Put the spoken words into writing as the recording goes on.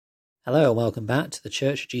Hello and welcome back to the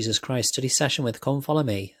Church of Jesus Christ study session with Come Follow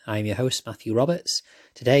Me. I am your host, Matthew Roberts.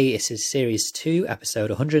 Today this is Series 2, episode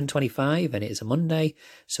 125, and it is a Monday,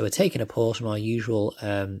 so we're taking a pause from our usual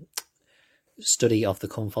study of the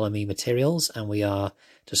Come Follow Me materials, and we are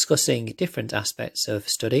discussing different aspects of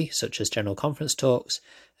study, such as general conference talks,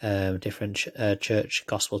 different church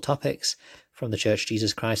gospel topics from the Church of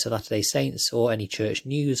Jesus Christ of Latter-day Saints, or any church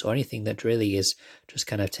news, or anything that really is just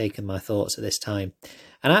kind of taken my thoughts at this time.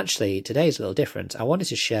 And actually, today is a little different. I wanted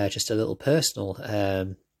to share just a little personal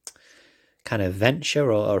kind of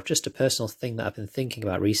venture or just a personal thing that I've been thinking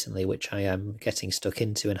about recently, which I am getting stuck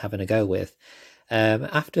into and having a go with.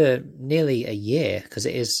 After nearly a year, because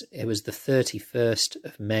it was the 31st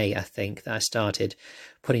of May, I think, that I started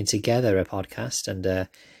putting together a podcast. And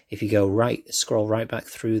if you scroll right back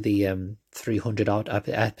through the 300 odd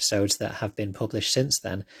episodes that have been published since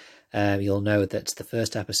then, you'll know that the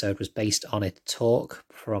first episode was based on a talk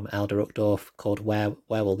from Elder Uchtdorf called Where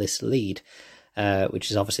Will This Lead?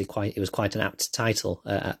 Which is obviously quite an apt title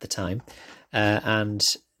at the time. And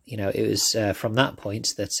you know, it was from that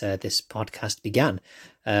point that this podcast began.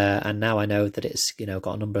 And now I know that it's,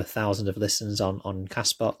 got a number of thousands of listens on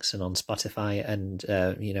Castbox and on Spotify and,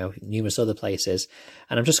 numerous other places.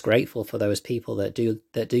 And I'm just grateful for those people that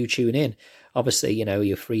do tune in. Obviously,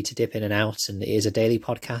 you're free to dip in and out, and it is a daily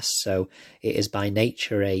podcast. So it is by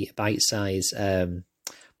nature a bite-size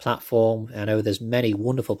platform. I know there's many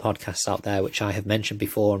wonderful podcasts out there, which I have mentioned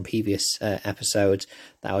before on previous episodes,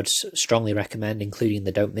 that I would strongly recommend, including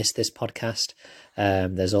the Don't Miss This podcast.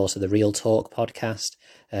 There's also the Real Talk podcast.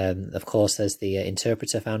 Of course, there's the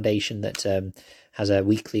Interpreter Foundation that has a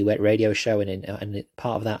weekly radio show, and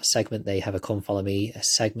part of that segment, they have a Come Follow Me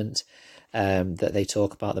segment that they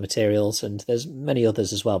talk about the materials, and there's many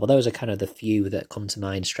others as well, but those are kind of the few that come to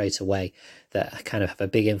mind straight away that kind of have a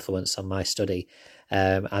big influence on my study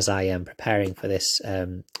as I am preparing for this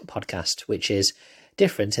podcast, which is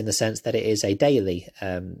different in the sense that it is a daily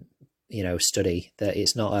study, that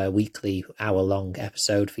it's not a weekly hour-long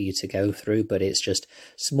episode for you to go through, but it's just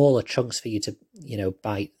smaller chunks for you to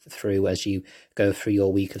bite through as you go through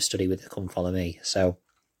your week of study with the Come Follow Me. So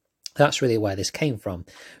that's really where this came from.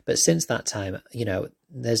 But since that time,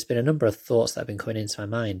 there's been a number of thoughts that have been coming into my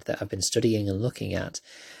mind that I've been studying and looking at.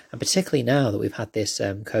 And particularly now that we've had this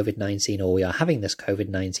COVID-19, or we are having this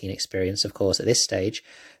COVID-19 experience, of course, at this stage,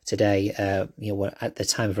 today, at the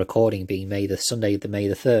time of recording being May the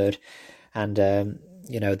 3rd, and,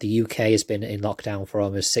 the UK has been in lockdown for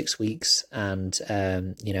almost 6 weeks, and,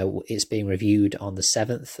 it's being reviewed on the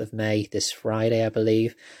 7th of May, this Friday, I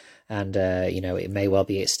believe. And, it may well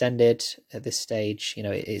be extended at this stage.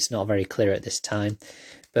 It's not very clear at this time.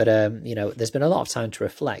 But, there's been a lot of time to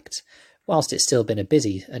reflect. Whilst it's still been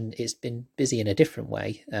busy, and it's been busy in a different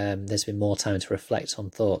way, there's been more time to reflect on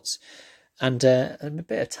thoughts. And a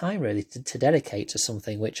bit of time, really, to dedicate to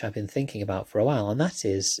something which I've been thinking about for a while, and that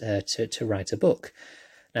is to write a book.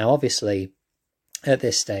 Now, obviously, at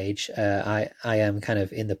this stage, I am kind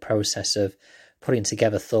of in the process of putting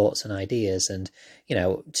together thoughts and ideas, and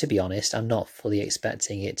to be honest, I'm not fully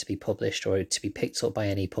expecting it to be published or to be picked up by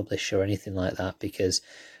any publisher or anything like that, because,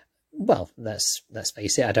 well, let's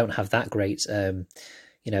face it, I don't have that great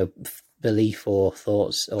belief or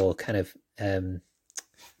thoughts or kind of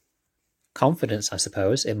confidence, I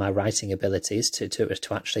suppose, in my writing abilities to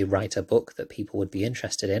actually write a book that people would be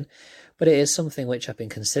interested in. But it is something which I've been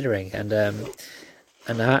considering, and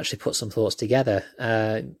I've actually put some thoughts together.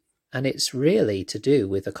 And it's really to do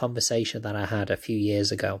with a conversation that I had a few years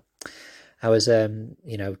ago. I was, and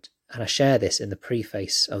I share this in the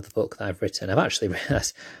preface of the book that I've written. I've actually,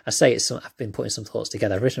 I've been putting some thoughts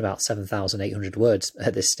together. I've written about 7,800 words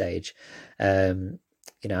at this stage. I've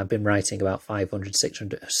been writing about 500,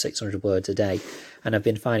 600 words a day. And I've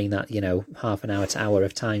been finding that, half an hour to hour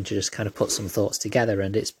of time to just kind of put some thoughts together.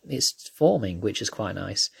 And it's forming, which is quite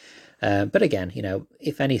nice. But again,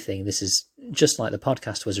 if anything, this is just like the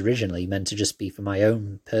podcast was originally meant to just be for my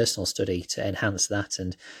own personal study, to enhance that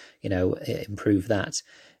and, improve that.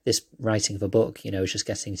 This writing of a book, is just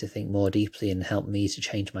getting to think more deeply and help me to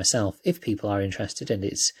change myself. If people are interested and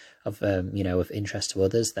it's of interest to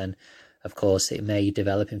others, then of course it may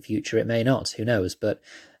develop in future. It may not, who knows? But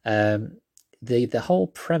the whole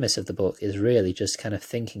premise of the book is really just kind of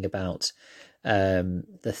thinking about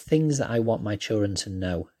the things that I want my children to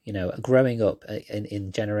know, growing up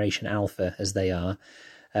in Generation Alpha as they are,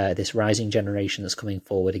 this rising generation that's coming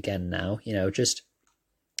forward again now, just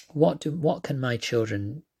what do my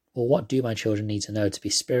children need to know to be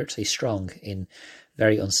spiritually strong in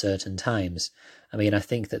very uncertain times? I mean, I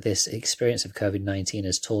think that this experience of COVID-19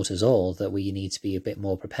 has taught us all that we need to be a bit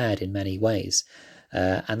more prepared in many ways.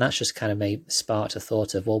 And that's just kind of sparked a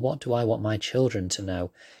thought of, well, what do I want my children to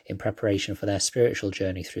know in preparation for their spiritual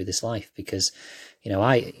journey through this life? Because,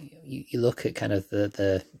 you look at kind of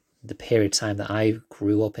the period of time that I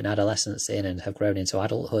grew up in adolescence in and have grown into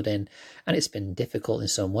adulthood in, and it's been difficult in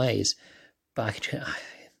some ways. But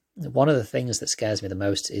one of the things that scares me the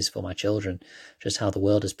most is for my children, just how the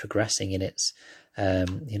world is progressing in its,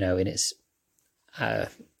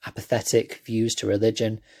 apathetic views to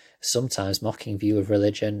religion, sometimes mocking view of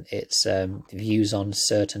religion, its views on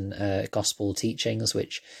certain gospel teachings,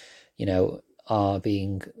 which, are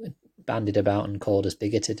being bandied about and called as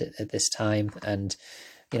bigoted at this time. And,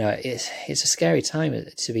 it's a scary time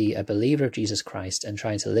to be a believer of Jesus Christ and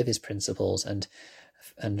trying to live his principles and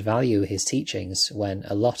value his teachings when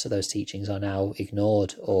a lot of those teachings are now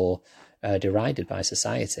ignored or derided by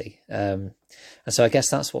society. And so I guess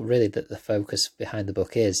that's what really the focus behind the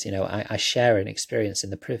book is. I share an experience in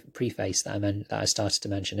the preface that I started to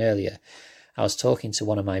mention earlier. I was talking to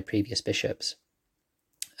one of my previous bishops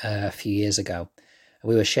a few years ago.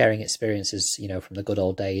 We were sharing experiences, from the good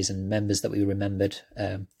old days and members that we remembered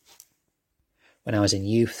when I was in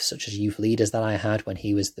youth, such as youth leaders that I had when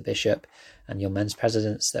he was the bishop, and young men's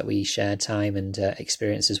presidents that we shared time and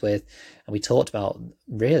experiences with. And we talked about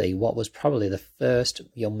really what was probably the first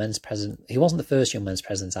young men's president. He wasn't the first young men's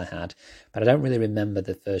president I had, but I don't really remember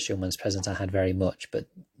the first young men's president I had very much. But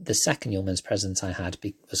the second young men's president I had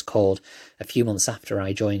was called a few months after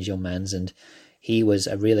I joined Young Men's, and he was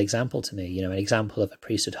a real example to me, an example of a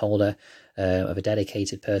priesthood holder, of a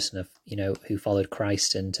dedicated person who followed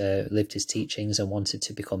Christ and lived his teachings and wanted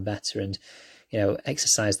to become better and,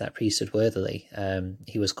 exercise that priesthood worthily.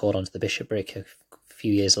 He was called onto the bishopric a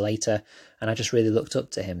few years later, and I just really looked up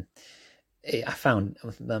to him. I found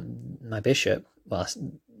my bishop, well,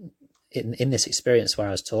 in this experience where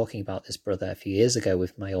I was talking about this brother a few years ago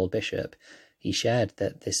with my old bishop, he shared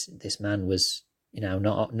that this man was,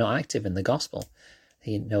 not active in the gospel.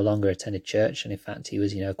 He no longer attended church, and in fact he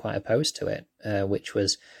was, quite opposed to it, which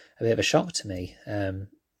was a bit of a shock to me. And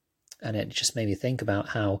it just made me think about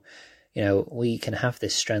how, we can have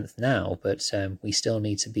this strength now, but we still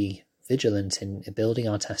need to be vigilant in building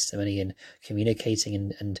our testimony and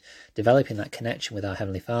communicating and developing that connection with our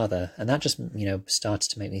Heavenly Father. And that just, started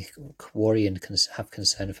to make me worry and have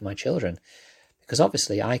concern for my children, because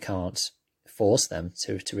obviously I can't force them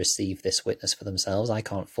to receive this witness for themselves. I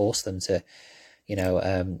can't force them to,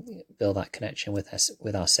 build that connection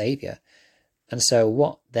with our Saviour. And so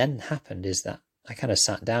what then happened is that I kind of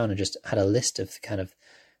sat down and just had a list of kind of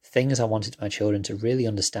things I wanted my children to really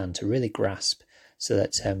understand, to really grasp, so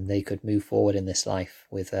that they could move forward in this life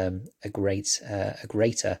with a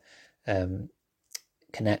greater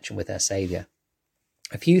connection with their Saviour.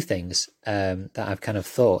 A few things that I've kind of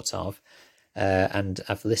thought of and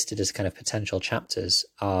I've listed as kind of potential chapters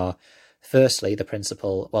are, firstly, the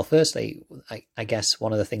principle. Well, firstly, I guess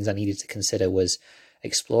one of the things I needed to consider was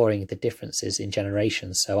exploring the differences in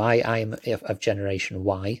generations. So I am of Generation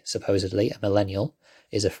Y, supposedly. A millennial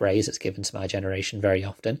is a phrase that's given to my generation very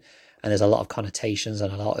often. And there's a lot of connotations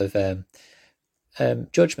and a lot of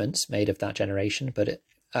judgments made of that generation. But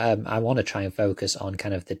I want to try and focus on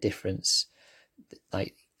kind of the difference,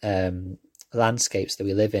 landscapes that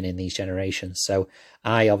we live in these generations. So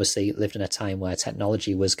I obviously lived in a time where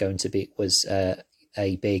technology was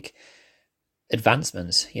a big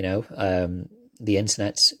advancement. The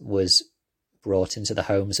internet was brought into the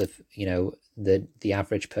homes of the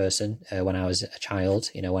average person when I was a child,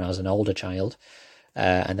 when I was an older child,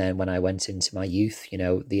 and then when I went into my youth,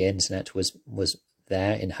 the internet was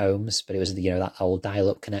there in homes, but it was that old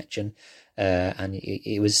dial-up connection. And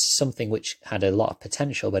it was something which had a lot of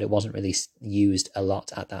potential, but it wasn't really used a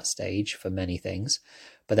lot at that stage for many things.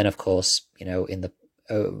 But then, of course, in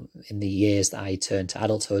the years that I turned to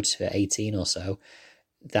adulthood, to 18 or so,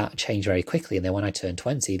 that changed very quickly. And then when I turned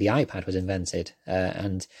 20, the iPad was invented.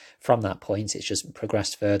 And from that point, it's just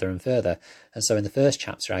progressed further and further. And so in the first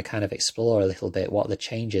chapter, I kind of explore a little bit what the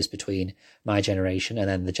changes between my generation and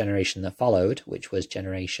then the generation that followed, which was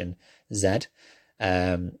Generation Z,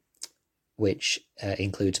 which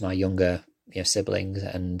includes my younger siblings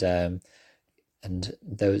and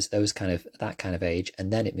those kind of age.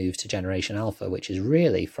 And then it moves to Generation Alpha, which is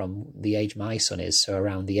really from the age my son is, so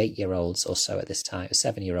around the 8-year-olds or so at this time,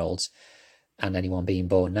 7-year-olds, and anyone being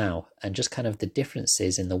born now, and just kind of the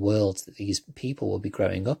differences in the world that these people will be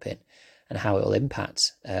growing up in and how it will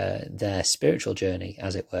impact their spiritual journey,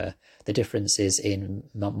 as it were, the differences in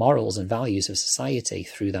morals and values of society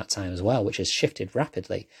through that time as well, which has shifted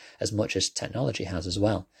rapidly as much as technology has as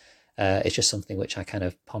well. It's just something which I kind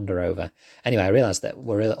of ponder over. Anyway, I realised that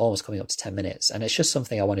we're almost coming up to 10 minutes, and it's just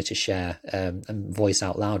something I wanted to share and voice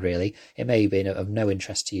out loud, really. It may be of no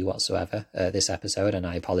interest to you whatsoever, this episode, and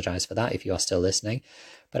I apologise for that if you are still listening.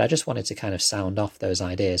 But I just wanted to kind of sound off those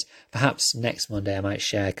ideas. Perhaps next Monday I might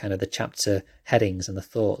share kind of the chapter headings and the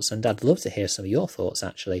thoughts, and I'd love to hear some of your thoughts,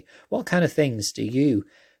 actually. What kind of things do you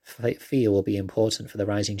feel will be important for the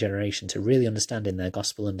rising generation to really understand in their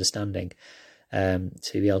gospel understanding, to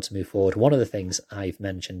be able to move forward? One of the things I've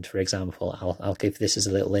mentioned, for example, I'll give this as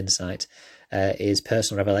a little insight, is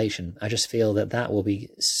personal revelation. I just feel that will be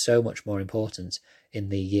so much more important in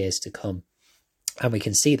the years to come. And we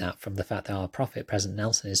can see that from the fact that our prophet, President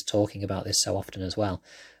Nelson, is talking about this so often as well,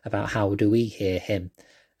 about how do we hear him,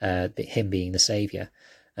 him being the saviour.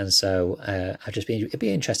 And so I'd just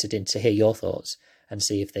be interested to hear your thoughts and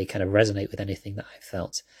see if they kind of resonate with anything that I've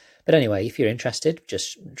felt. But anyway, if you're interested,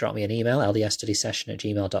 just drop me an email,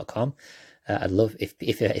 ldsstudysession@gmail.com. I'd love,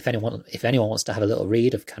 if anyone wants to have a little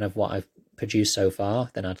read of kind of what I've produced so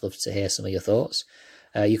far, then I'd love to hear some of your thoughts.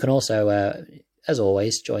 You can also, as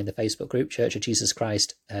always, join the Facebook group, Church of Jesus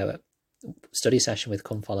Christ study session with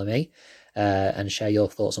Come Follow Me, and share your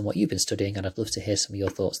thoughts on what you've been studying, and I'd love to hear some of your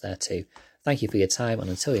thoughts there too. Thank you for your time, and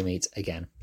until we meet again.